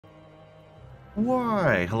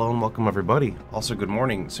Why? Hello and welcome everybody. Also good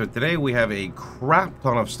morning. So today we have a crap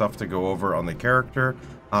ton of stuff to go over on the character.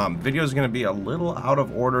 Video is going to be a little out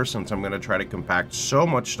of order since I'm going to try to compact so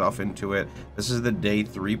much stuff into it. This is the day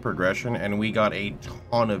 3 progression and we got a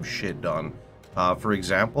ton of shit done. For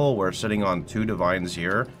example, we're sitting on 2 divines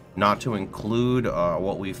here, not to include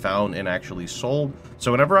what we found and actually sold.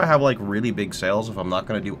 So whenever I have like really big sales, if I'm not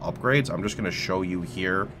going to do upgrades, I'm just going to show you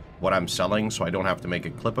here what I'm selling so I don't have to make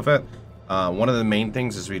a clip of it. One of the main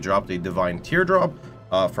things is we dropped a Divine Teardrop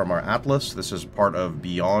from our Atlas. This is part of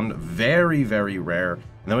Beyond. Very, very rare.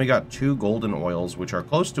 And then we got 2 Golden Oils, which are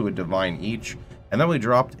close to a Divine each. And then we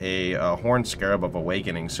dropped a Horned Scarab of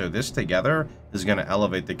Awakening. So this together is going to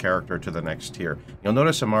elevate the character to the next tier. You'll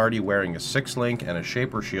notice I'm already wearing a 6-link and a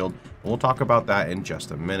Shaper Shield. We'll talk about that in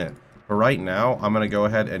just a minute. But right now, I'm going to go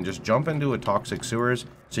ahead and just jump into a Toxic Sewers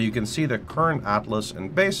so you can see the current Atlas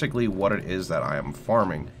and basically what it is that I am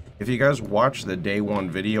farming. If you guys watch the day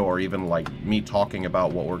 1 video or even like me talking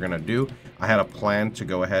about what we're going to do, I had a plan to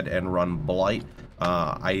go ahead and run Blight.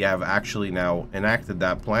 I have actually now enacted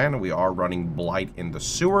that plan. We are running Blight in the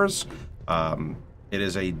sewers. It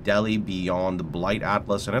is a Delhi Beyond Blight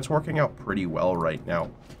Atlas and it's working out pretty well right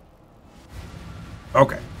now.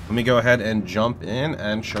 Okay, let me go ahead and jump in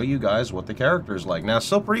and show you guys what the character is like. Now, it's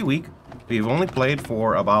still pretty weak. We've only played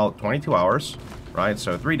for about 22 hours. Right,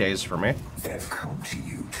 so 3 days for me. They've come to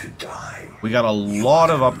you to die. We got a lot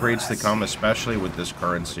of upgrades to come, especially with this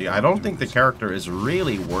currency. I don't think the character is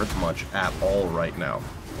really worth much at all right now.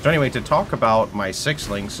 So anyway, to talk about my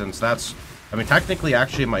 6-link, since that's, I mean, technically,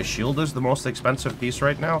 actually, my shield is the most expensive piece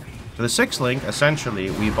right now. For the 6-link,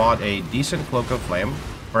 essentially, we bought a decent Cloak of Flame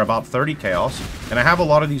for about 30 chaos, and I have a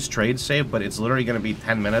lot of these trades saved, but it's literally going to be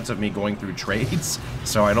 10 minutes of me going through trades,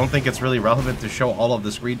 so I don't think it's really relevant to show all of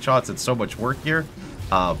the screenshots. It's so much work here.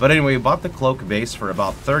 But anyway, we bought the cloak base for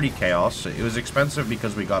about 30 chaos. It was expensive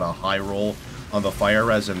because we got a high roll on the fire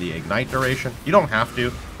res and the ignite duration. You don't have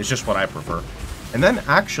to, it's just what I prefer. And then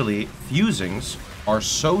actually, fusings are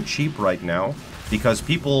so cheap right now because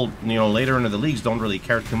people, you know, later into the leagues don't really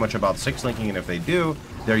care too much about 6-linking, and if they do,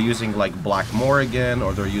 they're using like Black Morrigan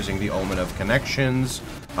or they're using the Omen of Connections.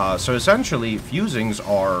 So essentially, fusings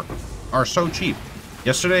are so cheap.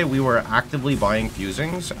 Yesterday, we were actively buying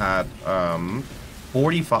fusings at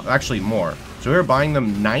 45, actually more. So we were buying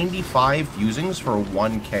them 95 fusings for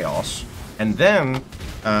 1 chaos. And then,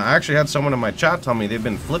 I actually had someone in my chat tell me they've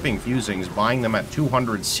been flipping fusings, buying them at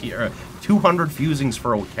 200 fusings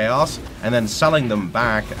for a chaos, and then selling them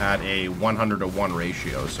back at a 100-to-1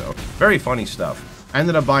 ratio. So, very funny stuff. I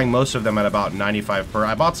ended up buying most of them at about 95 per.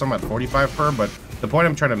 I bought some at 45 per, but the point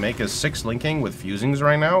I'm trying to make is 6-linking with fusings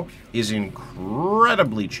right now is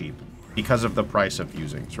incredibly cheap because of the price of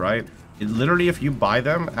fusings, right? Literally, if you buy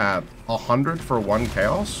them at 100 for 1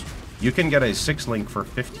 chaos, you can get a 6-link for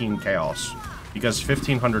 15 chaos because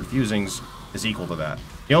 1500 fusings is equal to that.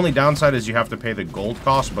 The only downside is you have to pay the gold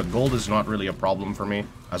cost, but gold is not really a problem for me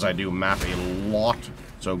as I do map a lot,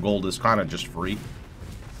 so gold is kind of just free.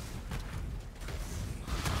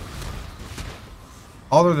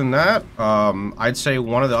 Other than that, I'd say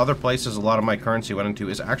one of the other places a lot of my currency went into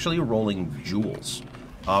is actually rolling jewels.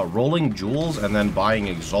 Rolling jewels and then buying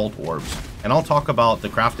Exalt Orbs. And I'll talk about the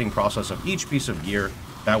crafting process of each piece of gear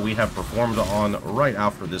that we have performed on right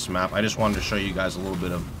after this map. I just wanted to show you guys a little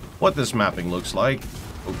bit of what this mapping looks like.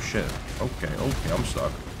 Oh shit. Okay, I'm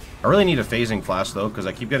stuck. I really need a phasing flask though, because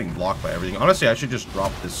I keep getting blocked by everything. Honestly, I should just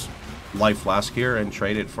drop this life flask here and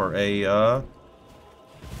trade it for a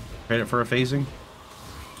phasing.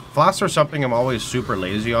 Flasks are something I'm always super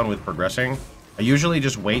lazy on with progressing. I usually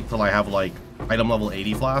just wait till I have like item level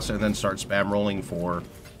 80 flasks and then start spam rolling for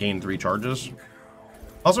gain 3 charges.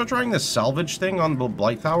 Also trying this salvage thing on the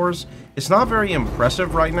Blight Towers. It's not very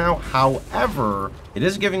impressive right now. However, it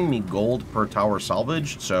is giving me gold per tower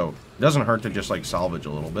salvaged, so it doesn't hurt to just like salvage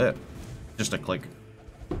a little bit. Just a click.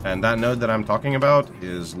 And that node that I'm talking about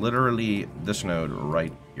is literally this node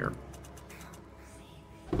right here.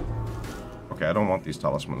 Okay, I don't want these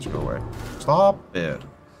talismans to go away. Stop it.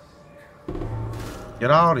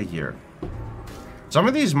 Get out of here. Some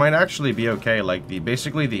of these might actually be okay, like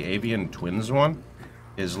basically the Avian Twins one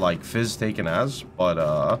is like fizz taken as,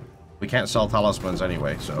 but we can't sell talismans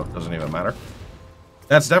anyway, so it doesn't even matter.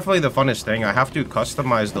 That's definitely the funnest thing. I have to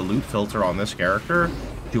customize the loot filter on this character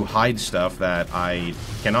to hide stuff that I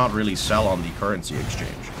cannot really sell on the currency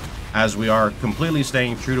exchange, as we are completely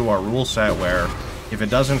staying true to our rule set where if it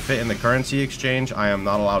doesn't fit in the currency exchange, I am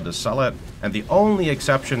not allowed to sell it. And the only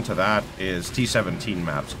exception to that is T17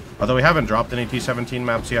 maps. Although we haven't dropped any T17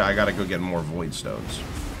 maps yet, I gotta go get more Void Stones.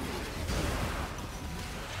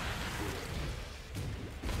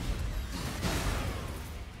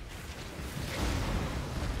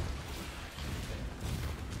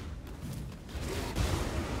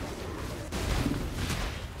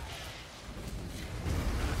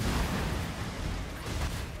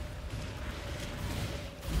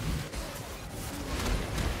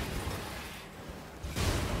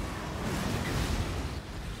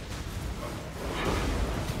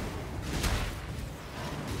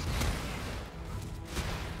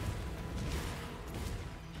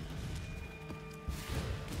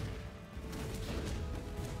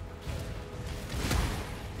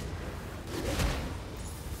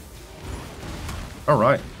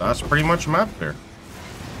 Alright, that's pretty much map there.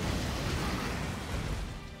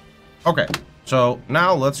 Okay, so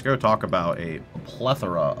now let's go talk about a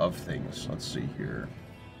plethora of things. Let's see here.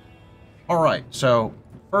 Alright, so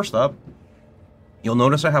first up, you'll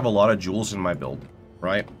notice I have a lot of jewels in my build,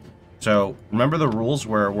 right? So remember the rules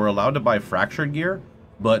where we're allowed to buy fractured gear,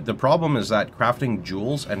 but the problem is that crafting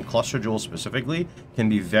jewels, and cluster jewels specifically, can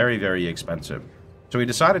be very, very expensive. So we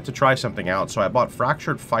decided to try something out, so I bought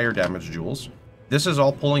fractured fire damage jewels. This is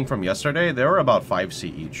all pulling from yesterday. They were about 5C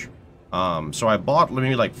each. So I bought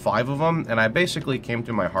maybe like 5 of them, and I basically came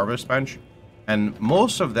to my harvest bench, and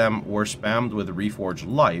most of them were spammed with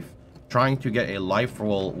Reforged Life, trying to get a life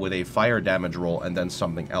roll with a fire damage roll and then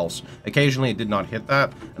something else. Occasionally it did not hit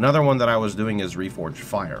that. Another one that I was doing is Reforged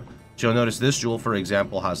Fire. So you'll notice this jewel, for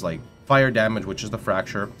example, has like fire damage, which is the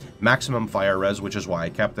fracture, maximum fire res, which is why I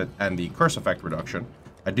kept it, and the curse effect reduction.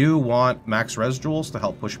 I do want max res jewels to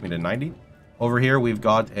help push me to 90. Over here, we've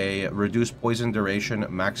got a reduced poison duration,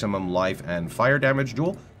 maximum life, and fire damage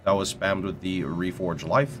jewel that was spammed with the Reforged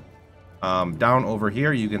Life. Down over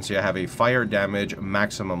here, you can see I have a fire damage,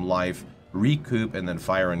 maximum life, recoup, and then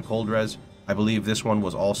fire and cold res. I believe this one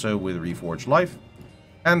was also with Reforged Life.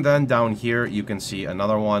 And then down here, you can see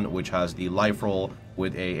another one which has the life roll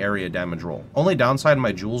with a area damage roll. Only downside,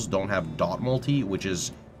 my jewels don't have dot multi, which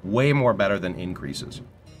is way more better than increases.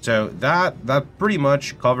 So that pretty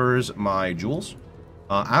much covers my jewels.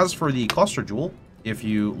 As for the cluster jewel, if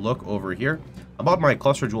you look over here, I bought my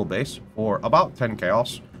cluster jewel base for about 10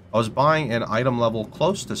 chaos. I was buying an item level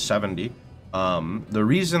close to 70. The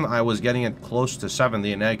reason I was getting it close to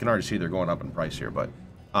 70, and I can already see they're going up in price here, but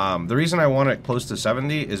the reason I want it close to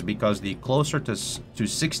 70 is because the closer to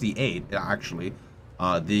 68, actually,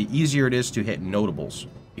 the easier it is to hit notables,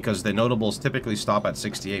 because the notables typically stop at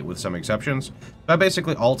 68 with some exceptions. But I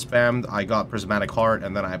basically alt spammed, I got Prismatic Heart,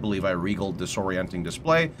 and then I believe I regaled Disorienting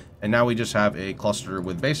Display, and now we just have a cluster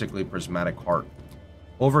with basically Prismatic Heart.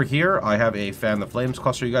 Over here, I have a Fan the Flames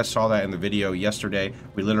cluster. You guys saw that in the video yesterday.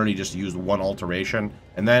 We literally just used one alteration.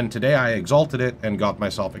 And then today I exalted it and got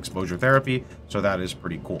myself exposure therapy. So that is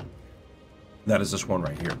pretty cool. That is this one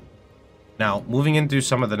right here. Now, moving into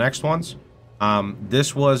some of the next ones.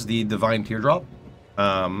 This was the Divine Teardrop.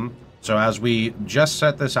 So as we just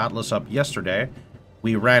set this Atlas up yesterday,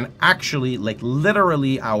 we ran actually, like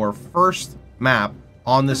literally our first map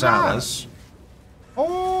on this Atlas.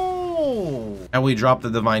 Oh! And we dropped the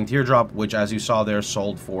Divine Teardrop, which, as you saw there,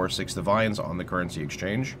 sold for 6 Divines on the currency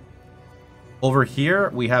exchange. Over here,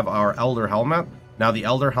 we have our Elder Helmet. Now, the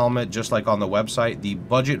Elder Helmet, just like on the website, the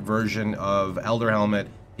budget version of Elder Helmet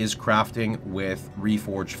is crafting with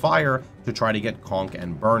Reforged Fire to try to get Conk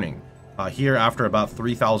and Burning. Here, after about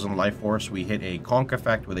 3,000 life force, we hit a Conk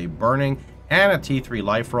effect with a Burning and a T3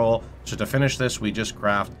 life roll. So to finish this, we just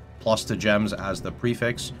craft +2 gems as the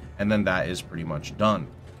prefix, and then that is pretty much done.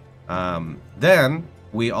 Then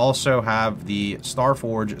we also have the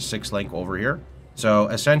Starforge 6-link over here. So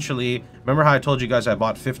essentially, remember how I told you guys I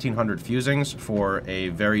bought 1,500 fusings for a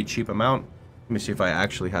very cheap amount? Let me see if I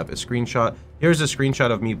actually have a screenshot. Here's a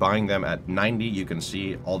screenshot of me buying them at 90. You can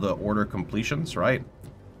see all the order completions, right?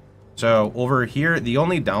 So over here, the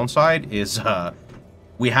only downside is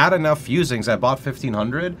we had enough fusings. I bought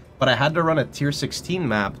 1,500, but I had to run a tier 16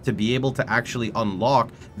 map to be able to actually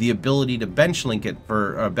unlock the ability to bench link it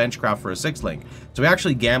for a benchcraft for a 6-link. So we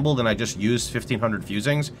actually gambled and I just used 1,500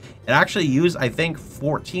 fusings. It actually used, I think,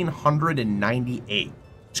 1,498.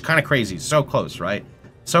 It's kind of crazy. So close, right?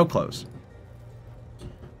 So close.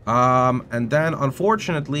 And then,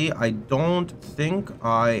 unfortunately, I don't think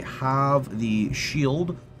I have the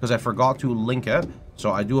shield because I forgot to link it.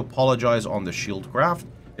 So I do apologize on the shield craft.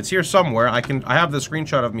 It's here somewhere. I have the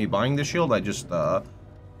screenshot of me buying the shield. I just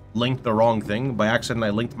linked the wrong thing. By accident, I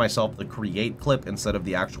linked myself the create clip instead of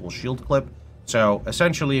the actual shield clip. So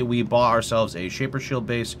essentially, we bought ourselves a Shaper Shield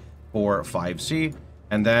base for 5C.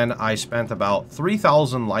 And then I spent about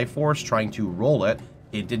 3,000 life force trying to roll it.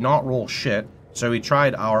 It did not roll shit. So we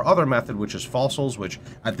tried our other method, which is fossils, which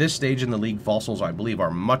at this stage in the league, fossils, I believe, are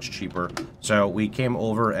much cheaper. So we came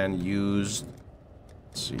over and used,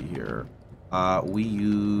 let's see here, we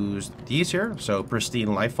used these here. So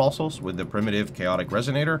pristine life fossils with the primitive chaotic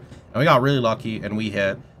resonator. And we got really lucky and we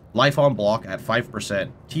hit life on block at 5%,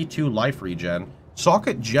 T2 life regen,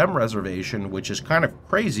 socket gem reservation, which is kind of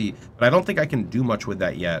crazy, but I don't think I can do much with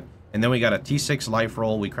that yet. And then we got a T6 life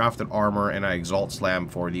roll, we crafted armor, and I exalt slam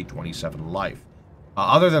for the 27 life.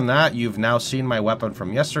 Other than that, you've now seen my weapon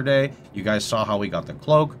from yesterday. You guys saw how we got the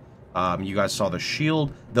cloak. You guys saw the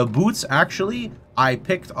shield. The boots, actually, I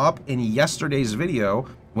picked up in yesterday's video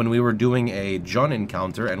when we were doing a Jun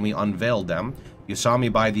encounter, and we unveiled them. You saw me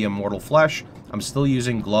buy the Immortal Flesh. I'm still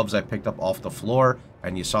using gloves I picked up off the floor,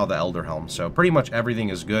 and you saw the Elder Helm. So pretty much everything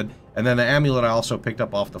is good. And then the amulet I also picked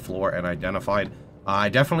up off the floor and identified. I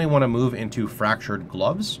definitely want to move into fractured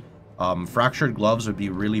gloves. Fractured gloves would be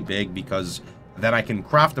really big because then I can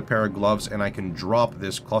craft a pair of gloves and I can drop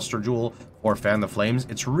this cluster jewel or fan the flames.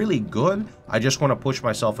 It's really good. I just want to push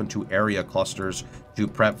myself into area clusters to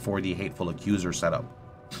prep for the Hateful Accuser setup.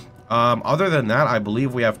 Other than that, I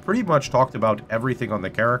believe we have pretty much talked about everything on the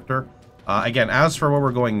character. Again, as for where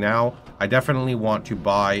we're going now, I definitely want to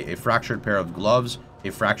buy a fractured pair of gloves, a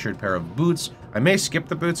fractured pair of boots. I may skip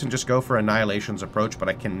the boots and just go for Annihilation's approach, but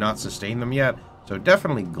I cannot sustain them yet. So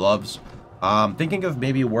definitely gloves. Thinking of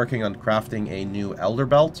maybe working on crafting a new Elder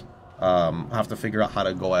Belt. Have to figure out how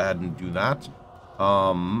to go ahead and do that.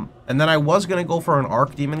 And then I was going to go for an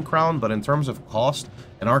Archdemon Crown, but in terms of cost,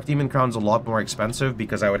 an Archdemon Crown is a lot more expensive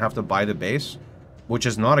because I would have to buy the base, which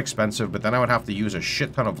is not expensive, but then I would have to use a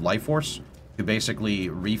shit ton of Life Force to basically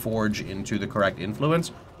reforge into the correct influence,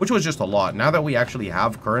 which was just a lot. Now that we actually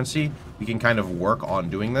have currency, we can kind of work on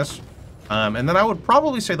doing this. And then I would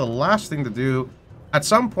probably say the last thing to do, at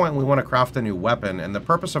some point we want to craft a new weapon, and the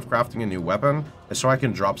purpose of crafting a new weapon is so I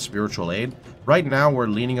can drop Spiritual Aid. Right now we're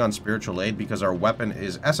leaning on Spiritual Aid because our weapon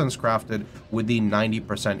is essence crafted with the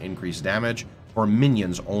 90% increased damage for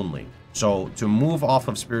minions only. So to move off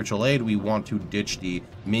of Spiritual Aid, we want to ditch the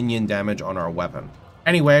minion damage on our weapon.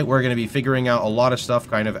 Anyway, we're going to be figuring out a lot of stuff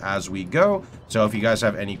kind of as we go. So if you guys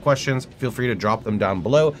have any questions, feel free to drop them down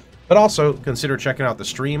below. But also, consider checking out the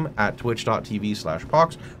stream at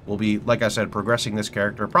twitch.tv/Pohx. We'll be, like I said, progressing this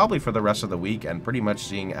character probably for the rest of the week and pretty much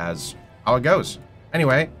seeing as how it goes.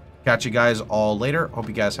 Anyway, catch you guys all later. Hope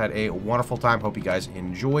you guys had a wonderful time. Hope you guys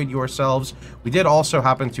enjoyed yourselves. We did also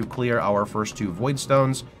happen to clear our first 2 Void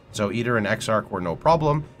Stones, so Eater and Exarch were no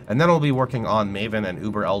problem. And then we'll be working on Maven and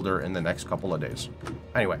Uber Elder in the next couple of days.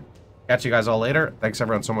 Anyway. Catch you guys all later. Thanks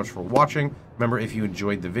everyone so much for watching. Remember, if you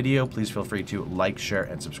enjoyed the video, please feel free to like, share,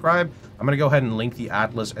 and subscribe. I'm going to go ahead and link the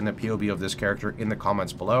Atlas and the POB of this character in the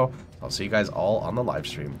comments below. I'll see you guys all on the live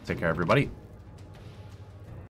stream. Take care, everybody.